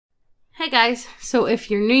Hey guys, so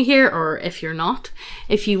if you're new here or if you're not,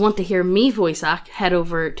 if you want to hear me voice act, head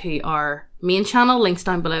over to our main channel, links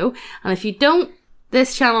down below. And if you don't,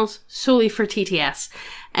 this channel's solely for TTS.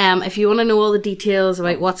 If you want to know all the details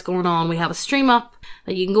about what's going on, we have a stream up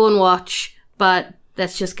that you can go and watch, but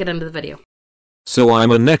let's just get into the video. So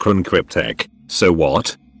I'm a Necron Cryptek, so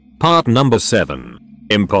what? Part number 7.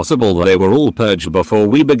 Impossible, they were all purged before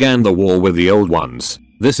we began the war with the old ones,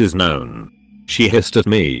 this is known. She hissed at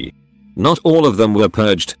me. Not all of them were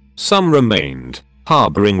purged, some remained,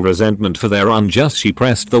 harboring resentment for their unjust. She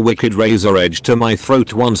pressed the wicked razor edge to my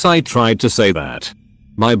throat once I tried to say that.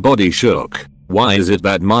 My body shook. Why is it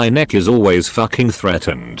that my neck is always fucking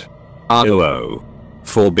threatened? Oh.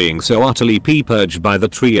 For being so utterly purged by the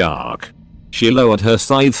Triarch. She lowered her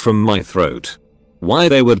scythe from my throat. Why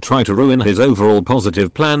they would try to ruin his overall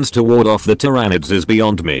positive plans to ward off the Tyranids is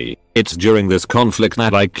beyond me. It's during this conflict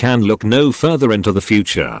that I can look no further into the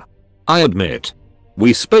future. I admit.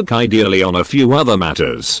 We spoke ideally on a few other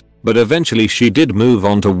matters, but eventually she did move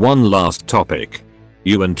on to one last topic.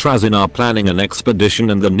 You and Trazin are planning an expedition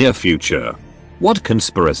in the near future. What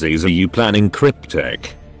conspiracies are you planning,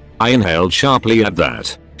 Cryptek? I inhaled sharply at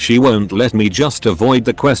that. She won't let me just avoid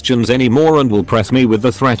the questions anymore and will press me with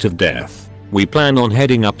the threat of death. We plan on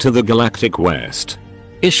heading up to the Galactic West.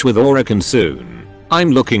 Ish with Orokin soon. I'm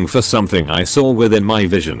looking for something I saw within my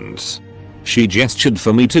visions. She gestured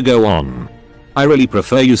for me to go on. I really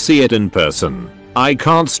prefer you see it in person. I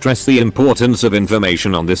can't stress the importance of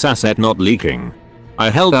information on this asset not leaking. I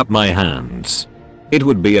held up my hands. It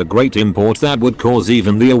would be a great import that would cause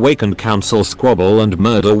even the Awakened Council squabble and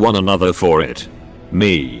murder one another for it.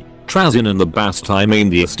 Me, Trazin and the Bast, I mean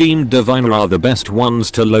the esteemed diviner, are the best ones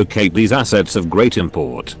to locate these assets of great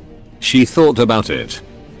import. She thought about it.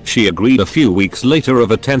 She agreed a few weeks later of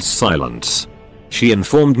a tense silence. She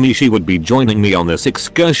informed me she would be joining me on this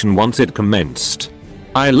excursion once it commenced.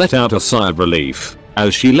 I let out a sigh of relief,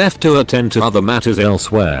 as she left to attend to other matters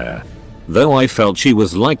elsewhere. Though I felt she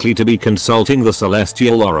was likely to be consulting the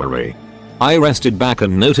Celestial Orrery. I rested back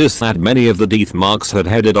and noticed that many of the Death Marks had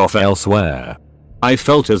headed off elsewhere. I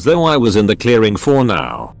felt as though I was in the clearing for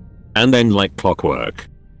now. And then, like clockwork,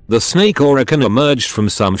 the snake Orokin emerged from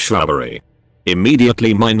some shrubbery.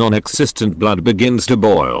 Immediately my non-existent blood begins to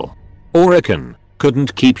boil. Orokin,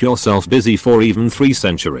 couldn't keep yourself busy for even 3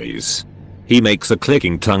 centuries. He makes a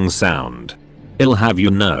clicking tongue sound. I'll have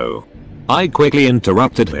you know. I quickly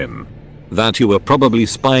interrupted him. That you were probably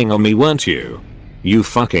spying on me, weren't you? You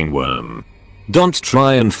fucking worm. Don't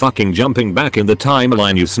try and fucking jumping back in the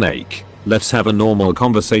timeline, you snake. Let's have a normal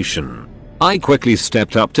conversation. I quickly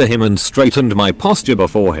stepped up to him and straightened my posture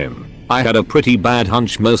before him. I had a pretty bad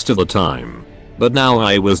hunch most of the time. But now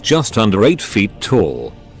I was just under 8 feet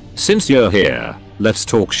tall. Since you're here, let's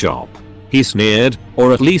talk shop. He sneered,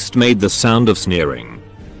 or at least made the sound of sneering.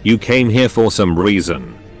 You came here for some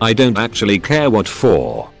reason. I don't actually care what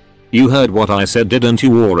for. You heard what I said, didn't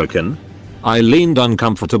you, Orokin? I leaned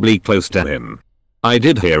uncomfortably close to him. I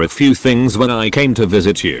did hear a few things when I came to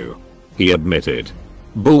visit you. He admitted.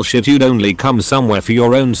 Bullshit, you'd only come somewhere for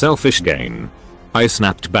your own selfish gain. I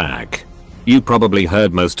snapped back. You probably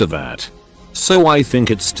heard most of that. So I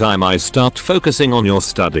think it's time I start focusing on your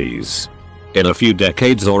studies. In a few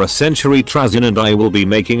decades or a century, Trazin and I will be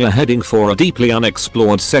making a heading for a deeply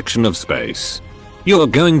unexplored section of space. You're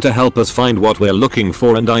going to help us find what we're looking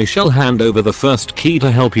for, and I shall hand over the first key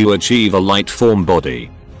to help you achieve a light form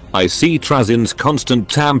body. I see Trazin's constant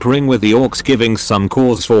tampering with the orcs giving some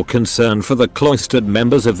cause for concern for the cloistered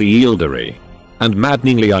members of the Eldari. And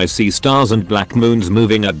maddeningly, I see stars and black moons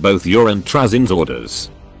moving at both your and Trazin's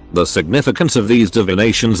orders. The significance of these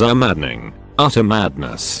divinations are maddening. Utter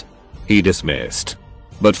madness. He dismissed.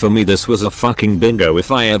 But for me this was a fucking bingo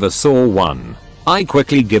if I ever saw one. I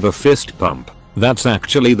quickly give a fist pump. That's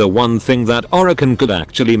actually the one thing that Orokin could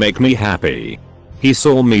actually make me happy. He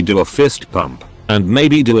saw me do a fist pump, and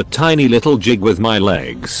maybe do a tiny little jig with my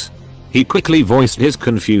legs. He quickly voiced his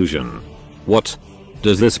confusion. What?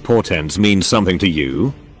 Does this portend mean something to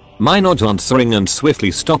you? My not answering and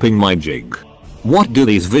swiftly stopping my jig. What do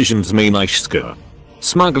these visions mean, Ishka?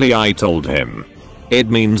 Smugly I told him. It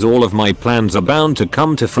means all of my plans are bound to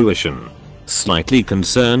come to fruition. Slightly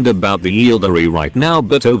concerned about the Eldari right now,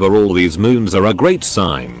 but overall these moons are a great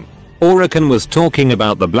sign. Orokin was talking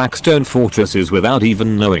about the Blackstone fortresses without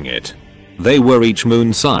even knowing it. They were each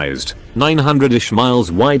moon-sized, 900-ish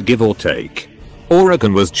miles wide, give or take.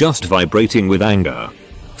 Orokin was just vibrating with anger.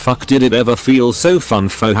 Fuck, did it ever feel so fun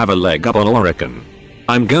to have a leg up on Orokin.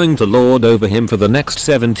 I'm going to lord over him for the next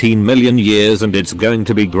 17 million years and it's going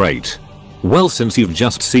to be great. Well, since you've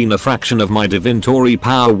just seen a fraction of my divinatory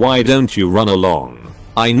power, why don't you run along?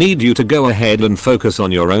 I need you to go ahead and focus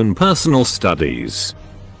on your own personal studies.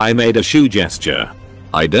 I made a shoe gesture.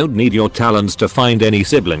 I don't need your talents to find any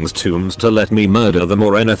siblings' tombs to let me murder them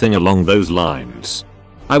or anything along those lines.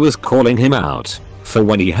 I was calling him out for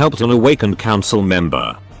when he helped an awakened council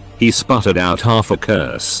member. He sputtered out half a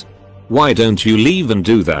curse. Why don't you leave and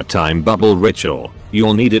do that time bubble ritual?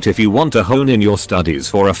 You'll need it if you want to hone in your studies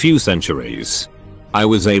for a few centuries. I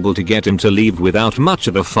was able to get him to leave without much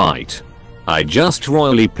of a fight. I just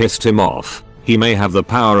royally pissed him off. He may have the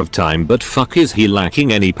power of time, but fuck is he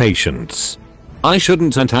lacking any patience. I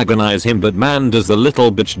shouldn't antagonize him, but man does the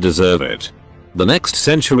little bitch deserve it. The next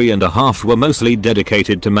century and a half were mostly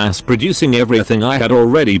dedicated to mass producing everything I had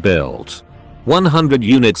already built. 100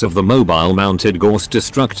 units of the mobile mounted Gauss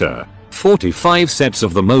Destructor, 45 sets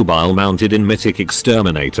of the mobile mounted Mythic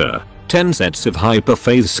Exterminator, 10 sets of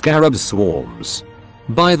Hyperphase Scarab Swarms.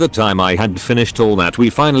 By the time I had finished all that, we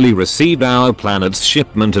finally received our planet's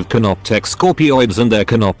shipment of Cryptek Scorpioids and their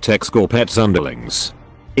Cryptek Scorpets underlings.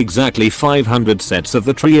 Exactly 500 sets of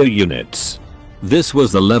the trio units. This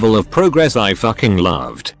was the level of progress I fucking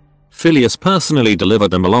loved. Phileas personally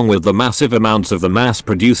delivered them along with the massive amounts of the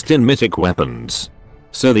mass-produced mythic weapons.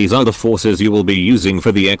 So these are the forces you will be using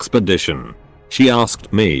for the expedition? She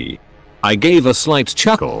asked me. I gave a slight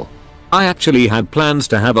chuckle. I actually had plans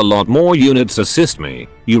to have a lot more units assist me.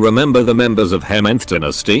 You remember the members of Hementh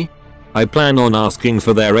Dynasty? I plan on asking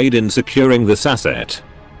for their aid in securing this asset.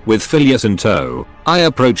 With Phileas in tow, I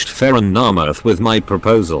approached Ferran Narmerth with my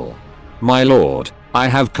proposal. My lord, I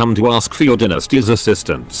have come to ask for your dynasty's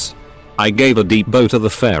assistance. I gave a deep bow to the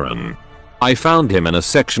Ferran. I found him in a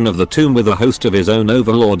section of the tomb with a host of his own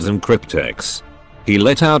overlords and Crypteks. He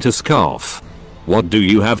let out a scoff. What do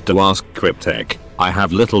you have to ask, Cryptek? I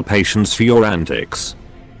have little patience for your antics.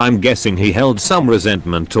 I'm guessing he held some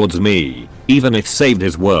resentment towards me, even if saved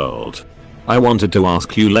his world. I wanted to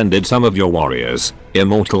ask you lended some of your warriors,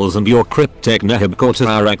 immortals and your Cryptek Nehebkor to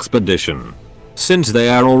our expedition. Since they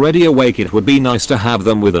are already awake, it would be nice to have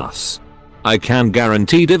them with us. I can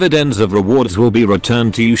guarantee dividends of rewards will be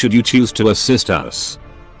returned to you should you choose to assist us.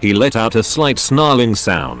 He let out a slight snarling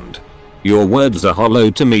sound. Your words are hollow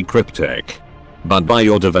to me, Cryptek. But by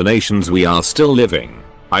your divinations we are still living.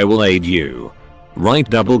 I will aid you. Right,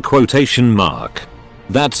 double quotation mark.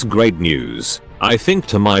 That's great news, I think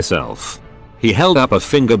to myself. He held up a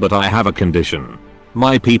finger, but I have a condition.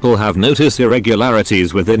 My people have noticed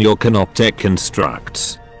irregularities within your Cryptek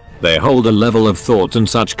constructs. They hold a level of thought and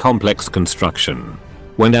such complex construction.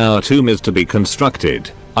 When our tomb is to be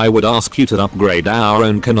constructed, I would ask you to upgrade our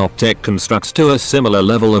own Cryptek constructs to a similar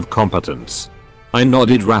level of competence. I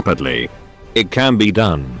nodded rapidly. It can be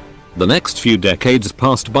done. The next few decades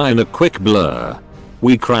passed by in a quick blur.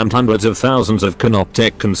 We crammed hundreds of thousands of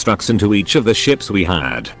Cryptek constructs into each of the ships we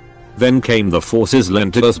had. Then came the forces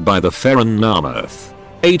lent to us by the Ferran Narmerth.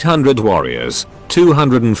 800 warriors,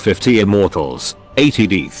 250 immortals, 80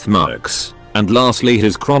 Death mercs, and lastly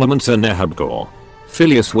his chronomancer Nehebkor.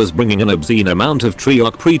 Phileas was bringing an obscene amount of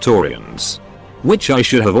Triarch Praetorians. Which I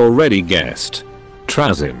should have already guessed.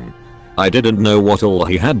 Trazin. I didn't know what all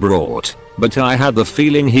he had brought, but I had the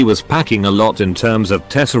feeling he was packing a lot in terms of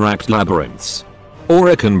Tesseract labyrinths.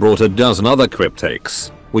 Orican brought a dozen other Crypteks,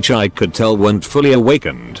 which I could tell weren't fully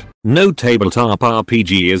awakened. No tabletop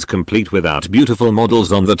RPG is complete without beautiful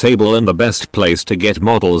models on the table, and the best place to get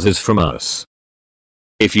models is from us.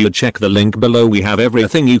 If you check the link below, we have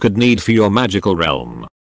everything you could need for your magical realm.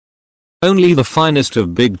 Only the finest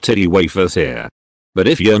of big titty wafers here. But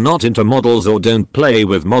if you're not into models or don't play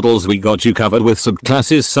with models, we got you covered with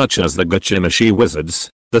subclasses such as the Gachimishi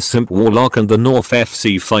Wizards, the Simp Warlock and the North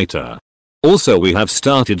FC Fighter. Also, we have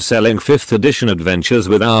started selling 5th edition adventures,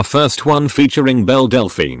 with our first one featuring Belle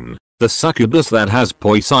Delphine, the succubus that has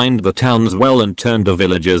poisoned the towns well and turned the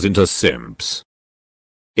villagers into simps.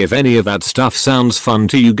 If any of that stuff sounds fun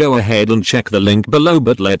to you, go ahead and check the link below,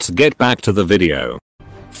 but let's get back to the video.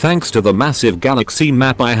 Thanks to the massive galaxy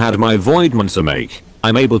map I had my Voidmancer make,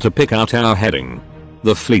 I'm able to pick out our heading.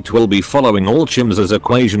 The fleet will be following Alchem's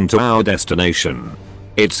equation to our destination.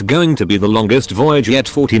 It's going to be the longest voyage yet,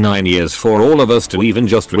 49 years for all of us to even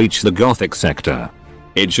just reach the Gothic sector.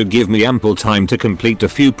 It should give me ample time to complete a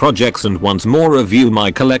few projects and once more review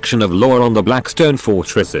my collection of lore on the Blackstone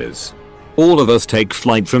fortresses. All of us take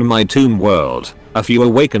flight from my tomb world, a few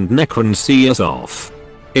awakened Necrons see us off.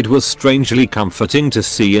 It was strangely comforting to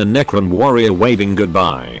see a Necron warrior waving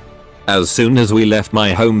goodbye. As soon as we left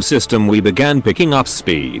my home system, we began picking up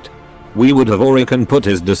speed. We would have Orican put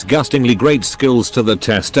his disgustingly great skills to the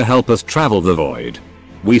test to help us travel the void.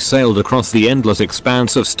 We sailed across the endless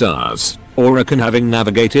expanse of stars, Orican having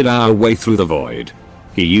navigated our way through the void.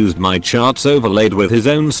 He used my charts overlaid with his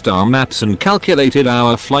own star maps and calculated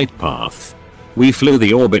our flight path. We flew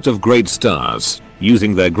the orbit of great stars,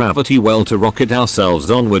 using their gravity well to rocket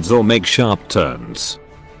ourselves onwards or make sharp turns.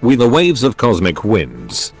 We the waves of cosmic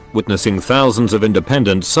winds, witnessing thousands of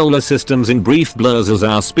independent solar systems in brief blurs as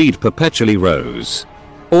our speed perpetually rose.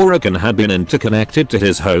 Orican had been interconnected to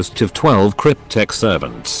his host of 12 Cryptek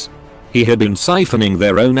servants. He had been siphoning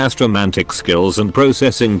their own astromantic skills and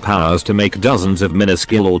processing powers to make dozens of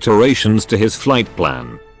minuscule alterations to his flight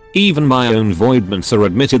plan. Even my own Voidmancer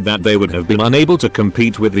admitted that they would have been unable to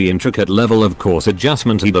compete with the intricate level of course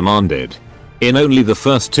adjustment he demanded. In only the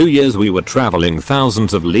first 2 years we were traveling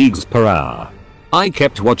thousands of leagues per hour. I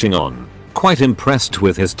kept watching on, quite impressed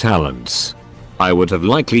with his talents. I would have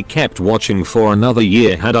likely kept watching for another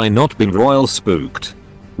year had I not been royal spooked.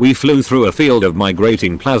 We flew through a field of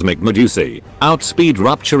migrating plasmic medusae, outspeed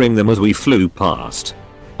rupturing them as we flew past.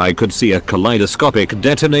 I could see a kaleidoscopic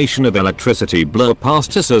detonation of electricity blur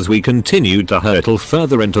past us as we continued to hurtle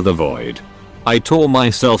further into the void. I tore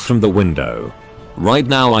myself from the window. Right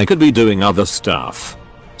now I could be doing other stuff.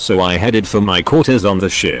 So I headed for my quarters on the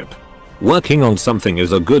ship. Working on something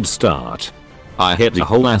is a good start. I hit a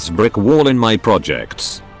whole ass brick wall in my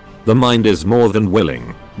projects. The mind is more than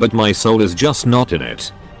willing, but my soul is just not in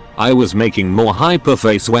it. I was making more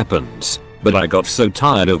hyperface weapons, but I got so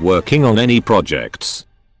tired of working on any projects.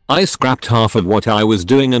 I scrapped half of what I was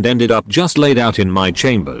doing and ended up just laid out in my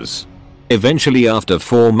chambers. Eventually after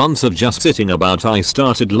 4 months of just sitting about I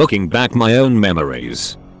started looking back my own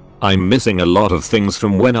memories. I'm missing a lot of things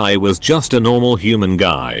from when I was just a normal human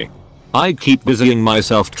guy. I keep busying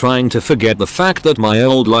myself trying to forget the fact that my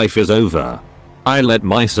old life is over. I let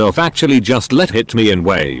myself actually just let hit me in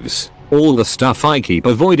waves, all the stuff I keep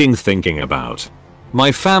avoiding thinking about.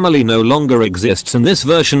 My family no longer exists in this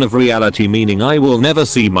version of reality, meaning I will never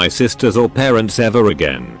see my sisters or parents ever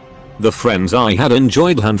again. The friends I had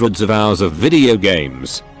enjoyed hundreds of hours of video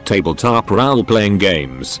games, tabletop role-playing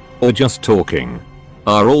games, or just talking,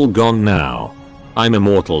 are all gone now. I'm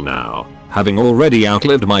immortal now, having already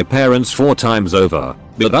outlived my parents 4 times over,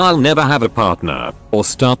 but I'll never have a partner, or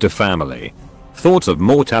start a family. Thoughts of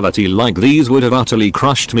mortality like these would have utterly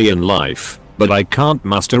crushed me in life, but I can't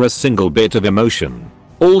muster a single bit of emotion.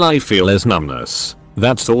 All I feel is numbness.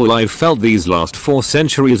 That's all I've felt these last 4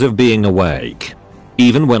 centuries of being awake.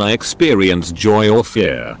 Even when I experience joy or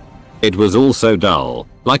fear, it was all so dull,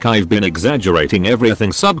 like I've been exaggerating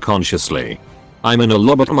everything subconsciously. I'm an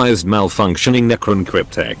lobotomized malfunctioning Necron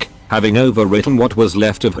Cryptek, having overwritten what was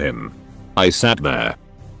left of him. I sat there,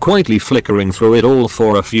 quietly flickering through it all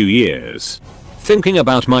for a few years, thinking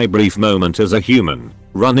about my brief moment as a human,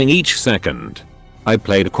 running each second. I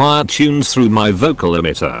played quiet tunes through my vocal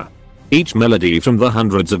emitter, each melody from the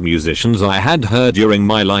hundreds of musicians I had heard during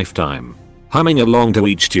my lifetime, humming along to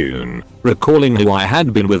each tune, recalling who I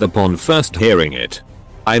had been with upon first hearing it.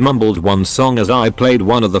 I mumbled one song as I played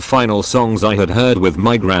one of the final songs I had heard with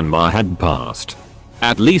my grandma had passed.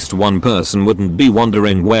 At least one person wouldn't be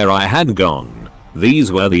wondering where I had gone.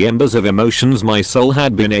 These were the embers of emotions my soul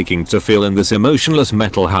had been aching to feel in this emotionless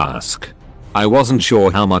metal husk. I wasn't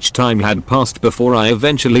sure how much time had passed before I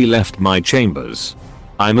eventually left my chambers.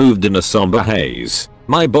 I moved in a somber haze,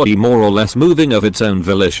 my body more or less moving of its own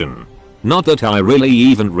volition. Not that I really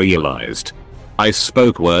even realized. I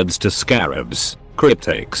spoke words to scarabs,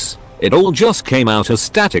 crypteks. It all just came out as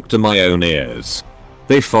static to my own ears.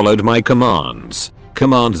 They followed my commands.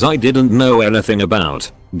 Commands I didn't know anything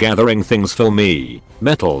about, gathering things for me,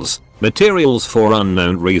 metals, materials for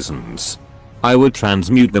unknown reasons. I would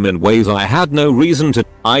transmute them in ways I had no reason to.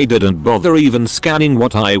 I didn't bother even scanning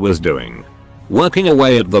what I was doing. Working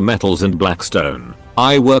away at the metals and blackstone,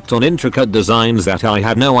 I worked on intricate designs that I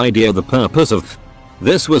had no idea the purpose of.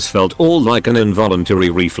 This was felt all like an involuntary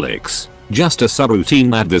reflex, just a subroutine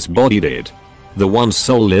that this body did. The once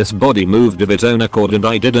soulless body moved of its own accord and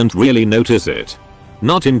I didn't really notice it.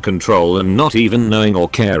 Not in control and not even knowing or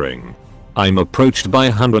caring. I'm approached by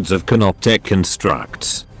hundreds of Cryptek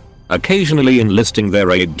constructs, occasionally enlisting their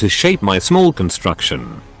aid to shape my small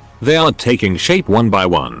construction. They are taking shape one by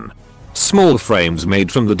one. Small frames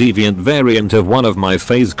made from the deviant variant of one of my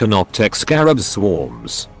phase Cryptek scarab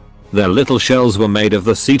swarms. Their little shells were made of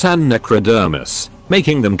the Cetan necrodermis,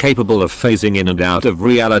 making them capable of phasing in and out of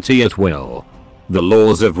reality at will. The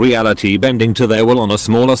laws of reality bending to their will on a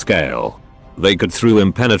smaller scale. They could through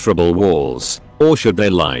impenetrable walls, or should they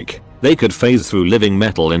like, they could phase through living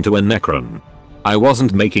metal into a Necron. I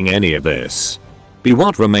wasn't making any of this. Be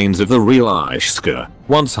what remains of the real Ishka,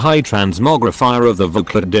 once high transmogrifier of the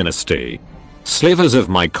Vuklet dynasty. Slivers of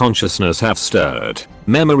my consciousness have stirred,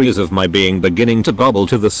 memories of my being beginning to bubble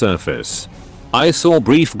to the surface. I saw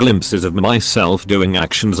brief glimpses of myself doing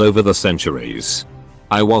actions over the centuries.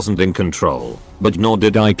 I wasn't in control, but nor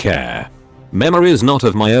did I care. Memories not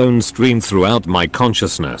of my own streamed throughout my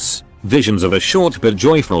consciousness. Visions of a short but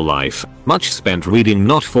joyful life, much spent reading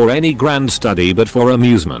not for any grand study but for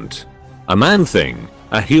amusement. A man thing,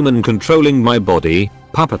 a human controlling my body,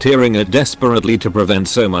 puppeteering it desperately to prevent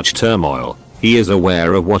so much turmoil. He is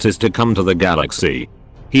aware of what is to come to the galaxy.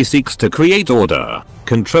 He seeks to create order,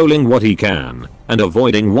 controlling what he can, and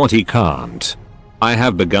avoiding what he can't. I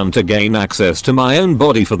have begun to gain access to my own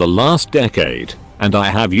body for the last decade, and I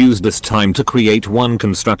have used this time to create one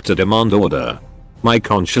construct to demand order. My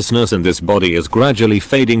consciousness in this body is gradually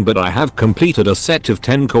fading, but I have completed a set of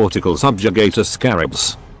 10 cortical subjugator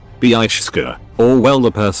scarabs. Biishka, or well,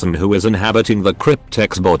 the person who is inhabiting the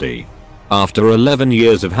Cryptek's body. After 11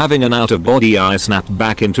 years of having an out-of-body, I snapped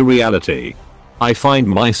back into reality. I find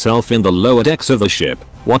myself in the lower decks of the ship.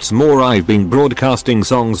 What's more, I've been broadcasting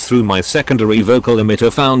songs through my secondary vocal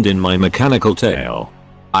emitter found in my mechanical tail.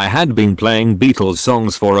 I had been playing Beatles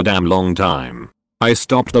songs for a damn long time. I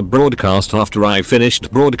stopped the broadcast after I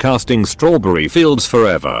finished broadcasting Strawberry Fields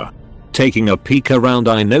Forever. Taking a peek around,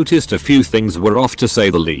 I noticed a few things were off, to say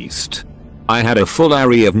the least. I had a full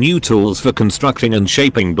array of new tools for constructing and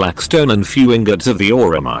shaping blackstone and few ingots of the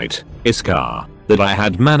auramite, Isekai, that I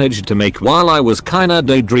had managed to make while I was kinda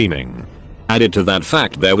daydreaming. Added to that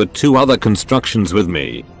fact, there were 2 other constructions with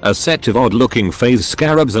me, a set of odd looking phase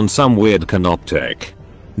scarabs and some weird canoptek.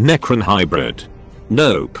 Necron hybrid.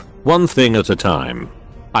 Nope, one thing at a time.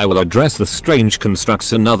 I will address the strange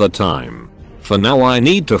constructs another time. For now, I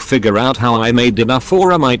need to figure out how I made enough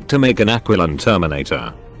auramite to make an Aquilan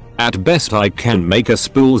Terminator. At best, I can make a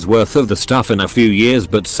spool's worth of the stuff in a few years,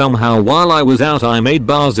 but somehow while I was out I made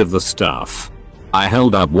bars of the stuff. I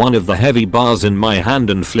held up one of the heavy bars in my hand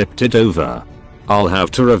and flipped it over. I'll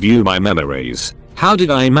have to review my memories. How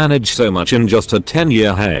did I manage so much in just a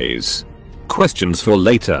 10-year haze? Questions for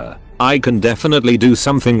later. I can definitely do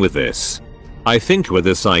something with this. I think with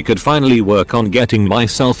this I could finally work on getting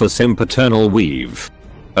myself a sempiternal weave.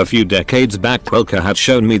 A few decades back, Quelka had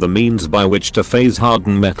shown me the means by which to phase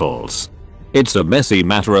harden metals. It's a messy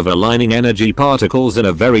matter of aligning energy particles in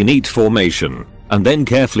a very neat formation, and then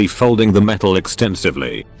carefully folding the metal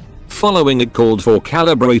extensively. Following it called for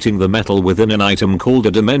calibrating the metal within an item called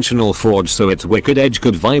a dimensional forge so its wicked edge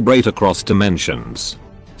could vibrate across dimensions.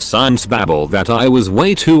 Science babble that I was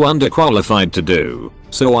way too underqualified to do,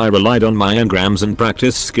 so I relied on my engrams and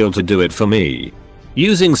practice skill to do it for me.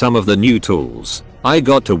 Using some of the new tools, I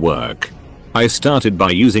got to work. I started by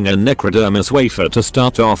using a necrodermis wafer to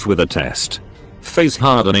start off with a test. Phase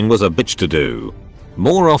hardening was a bitch to do.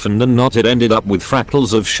 More often than not, it ended up with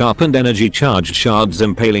fractals of sharpened energy charged shards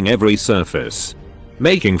impaling every surface.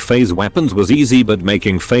 Making phase weapons was easy, but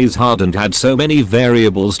making phase hardened had so many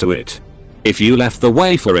variables to it. If you left the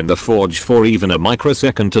wafer in the forge for even a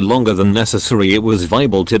microsecond to longer than necessary, it was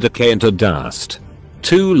liable to decay into dust.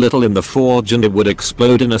 Too little in the forge and it would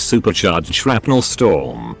explode in a supercharged shrapnel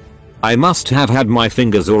storm. I must have had my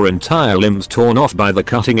fingers or entire limbs torn off by the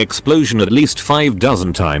cutting explosion at least 5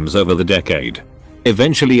 dozen times over the decade.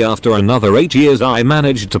 Eventually, after another 8 years, I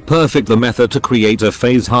managed to perfect the method to create a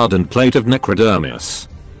phase hardened plate of necrodermis.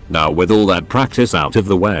 Now, with all that practice out of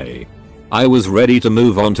the way, I was ready to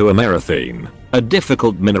move on to amaranthine, a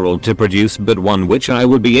difficult mineral to produce but one which I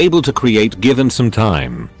would be able to create given some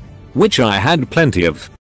time. Which I had plenty of.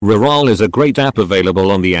 Reroll is a great app available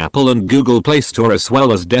on the Apple and Google Play Store as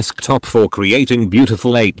well as desktop for creating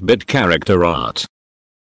beautiful 8-bit character art.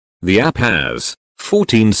 The app has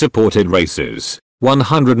 14 supported races,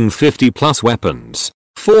 150 plus weapons,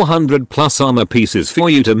 400 plus armor pieces for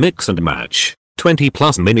you to mix and match, 20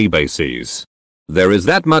 plus mini bases. There is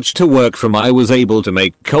that much to work from. I was able to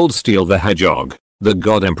make Cold Steel the Hedgehog, the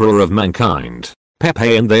God Emperor of Mankind,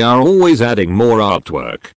 Pepe, and they are always adding more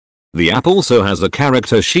artwork. The app also has a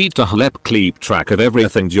character sheet to help keep track of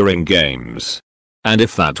everything during games. And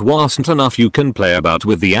if that wasn't enough, you can play about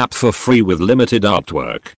with the app for free with limited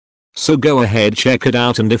artwork. So go ahead, check it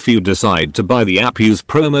out, and if you decide to buy the app, use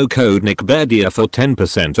promo code Neckbeardia for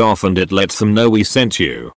 10% off and it lets them know we sent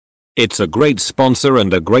you. It's a great sponsor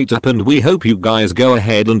and a great app, and we hope you guys go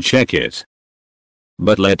ahead and check it.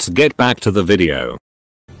 But let's get back to the video.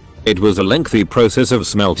 It was a lengthy process of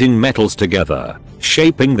smelting metals together,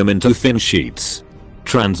 shaping them into thin sheets,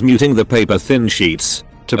 transmuting the paper thin sheets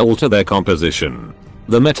to alter their composition.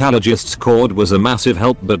 The metallurgist's cord was a massive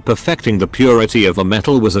help, but perfecting the purity of a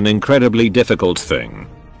metal was an incredibly difficult thing.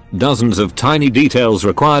 Dozens of tiny details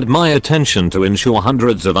required my attention to ensure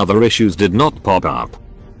hundreds of other issues did not pop up.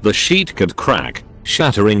 The sheet could crack,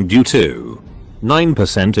 shattering due to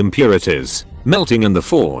 9% impurities, Melting in the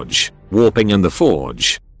forge, warping in the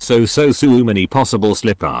forge, so many possible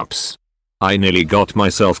slip-ups. I nearly got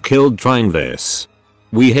myself killed trying this.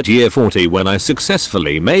 We hit year 40 when I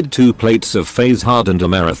successfully made 2 plates of phase-hardened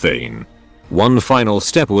amaranthine. One final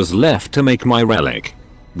step was left to make my relic.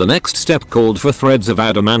 The next step called for threads of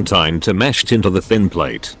adamantine to mesh into the thin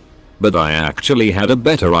plate. But I actually had a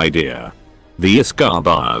better idea. The Isekai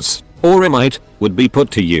bars, or Amite, would be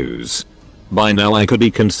put to use. By now I could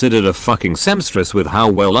be considered a fucking seamstress with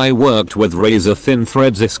how well I worked with razor thin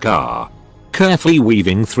threads Isekai. Carefully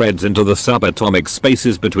weaving threads into the subatomic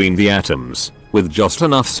spaces between the atoms, with just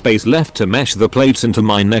enough space left to mesh the plates into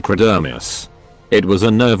my necrodermis. It was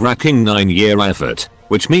a nerve-wracking 9-year effort,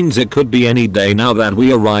 which means it could be any day now that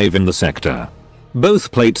we arrive in the sector.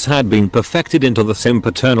 Both plates had been perfected into the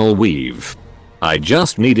sempiternal weave. I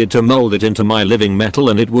just needed to mold it into my living metal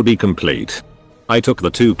and it would be complete. I took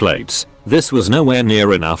the 2 plates. This was nowhere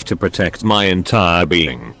near enough to protect my entire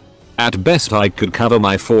being. At best I could cover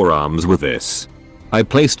my forearms with this. I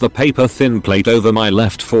placed the paper thin plate over my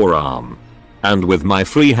left forearm. And with my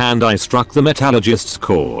free hand I struck the metallurgist's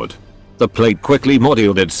cord. The plate quickly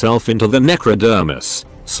modeled itself into the necrodermis,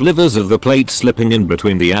 slivers of the plate slipping in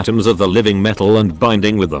between the atoms of the living metal and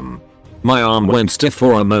binding with them. My arm went stiff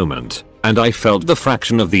for a moment, and I felt the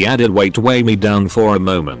fraction of the added weight weigh me down for a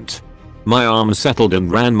moment. My arm settled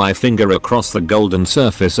and ran my finger across the golden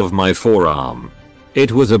surface of my forearm.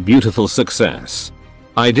 It was a beautiful success.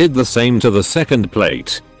 I did the same to the second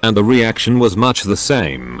plate, and the reaction was much the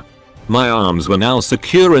same. My arms were now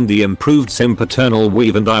secure in the improved sempiternal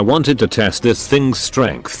weave and I wanted to test this thing's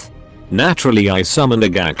strength. Naturally I summoned a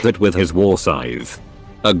Gaklet with his war scythe.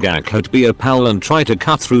 A Gaklet be a pal and try to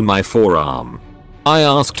cut through my forearm. I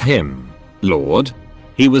asked him, "Lord?"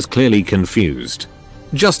 He was clearly confused.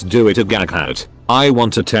 "Just do it, a Gaklet. I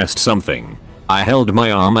want to test something." I held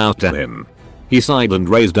my arm out to him. He sighed and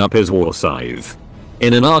raised up his war scythe.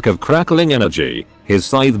 In an arc of crackling energy, his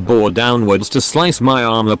scythe bore downwards to slice my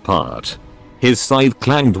arm apart. His scythe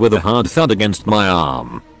clanged with a hard thud against my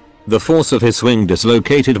arm. The force of his swing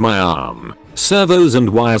dislocated my arm. Servos and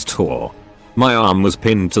wires tore. My arm was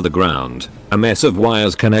pinned to the ground, a mess of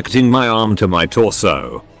wires connecting my arm to my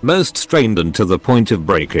torso, most strained and to the point of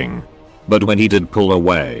breaking. But when he did pull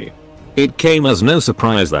away, it came as no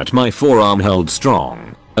surprise that my forearm held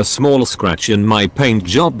strong. A small scratch in my paint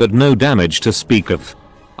job but no damage to speak of.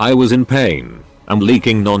 I was in pain. I'm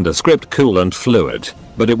leaking nondescript coolant fluid,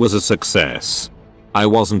 but it was a success. I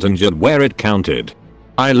wasn't injured where it counted.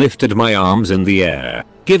 I lifted my arms in the air,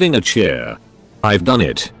 giving a cheer. I've done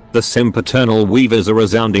it. The sempiternal weave is a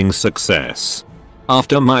resounding success.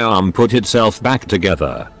 After my arm put itself back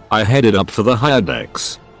together, I headed up for the higher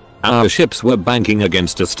decks. Our ships were banking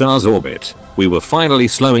against a star's orbit. We were finally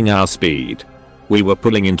slowing our speed. We were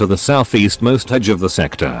pulling into the southeastmost edge of the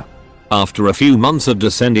sector. After a few months of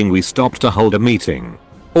descending we stopped to hold a meeting.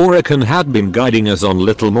 Orican had been guiding us on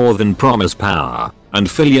little more than promise power,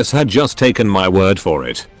 and Phileas had just taken my word for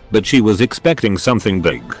it, but she was expecting something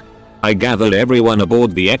big. I gathered everyone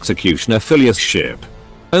aboard the Executioner Phileas ship.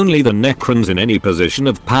 Only the Necrons in any position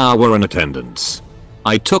of power were in attendance.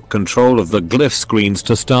 I took control of the glyph screens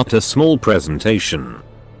to start a small presentation.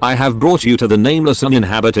 I have brought you to the nameless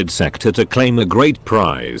uninhabited sector to claim a great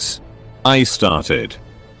prize. I started.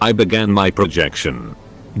 I began my projection.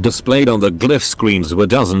 Displayed on the glyph screens were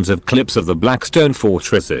dozens of clips of the Blackstone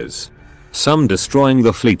fortresses. Some destroying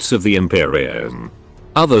the fleets of the Imperium.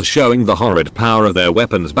 Others showing the horrid power of their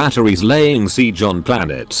weapons batteries laying siege on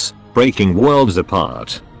planets, breaking worlds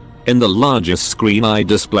apart. In the largest screen I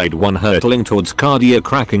displayed one hurtling towards Cardia,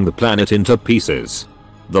 cracking the planet into pieces.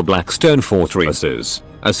 The Blackstone fortresses.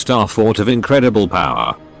 A star fort of incredible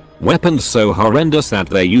power. Weapons so horrendous that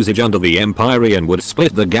their usage under the Empyrean would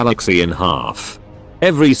split the galaxy in half.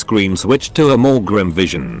 Every screen switched to a more grim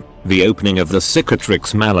vision, the opening of the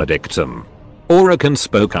Cicatrix Maledictum. Orican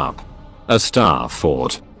spoke up. A star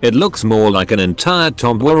fort. It looks more like an entire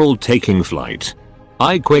tomb world taking flight.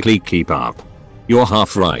 I quickly keep up. You're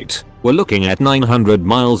half right. We're looking at 900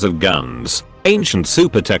 miles of guns, ancient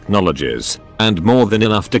super technologies, and more than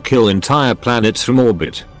enough to kill entire planets from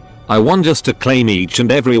orbit. I want us to claim each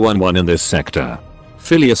and every one in this sector.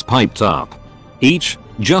 Phileas piped up. Each?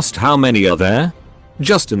 Just how many are there?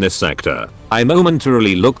 Just in this sector. I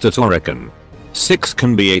momentarily looked at Orican. 6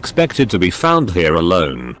 can be expected to be found here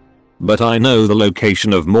alone. But I know the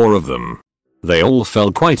location of more of them. They all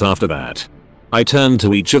fell quite after that. I turned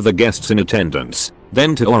to each of the guests in attendance,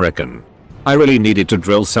 then to Orican. I really needed to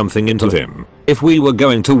drill something into him, if we were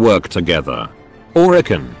going to work together.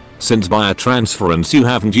 Orican, since via transference you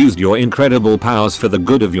haven't used your incredible powers for the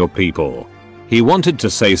good of your people. He wanted to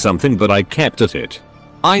say something but I kept at it.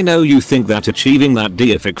 I know you think that achieving that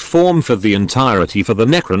deific form for the entirety for the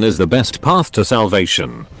Necron is the best path to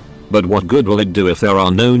salvation. But what good will it do if there are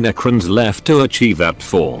no Necrons left to achieve that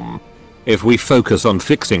form? If we focus on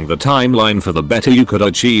fixing the timeline for the better, you could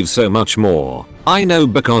achieve so much more. I know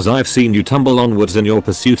because I've seen you tumble onwards in your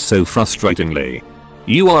pursuit so frustratingly.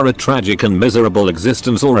 You are a tragic and miserable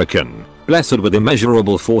existence, Orokin, blessed with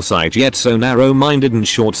immeasurable foresight yet so narrow-minded and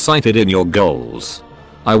short-sighted in your goals.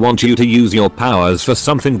 I want you to use your powers for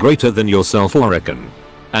something greater than yourself, Orokin.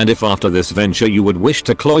 And if after this venture you would wish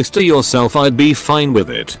to cloister yourself, I'd be fine with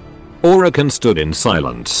it. Orokin stood in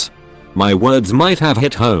silence. My words might have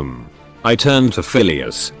hit home. I turned to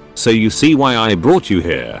Phileas. So you see why I brought you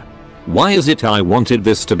here. Why is it I wanted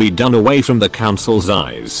this to be done away from the council's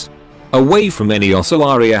eyes? Away from any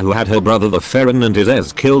Ossuaria who had her brother the Ferran and his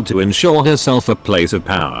heirs killed to ensure herself a place of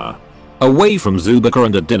power. Away from Zubika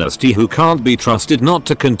and a dynasty who can't be trusted not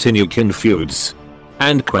to continue kin feuds.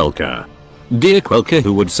 And Quelka. Dear Quelka,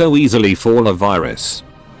 who would so easily fall a virus.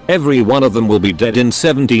 Every one of them will be dead in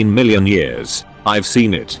 17 million years. I've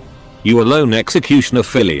seen it. You alone, Executioner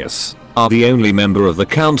Phileas, are the only member of the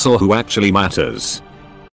council who actually matters.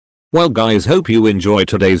 Well guys, hope you enjoyed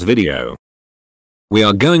today's video. We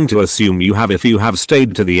are going to assume you have if you have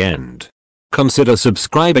stayed to the end. Consider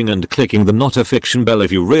subscribing and clicking the notification bell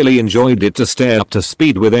if you really enjoyed it to stay up to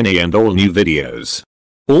speed with any and all new videos.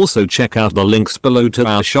 Also check out the links below to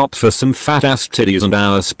our shop for some fat ass titties and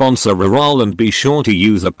our sponsor Reroll, and be sure to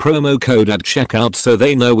use a promo code at checkout so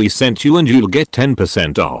they know we sent you and you'll get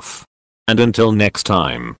 10% off. And until next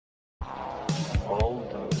time. All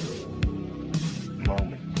those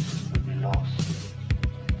moments we lost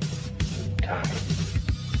in time.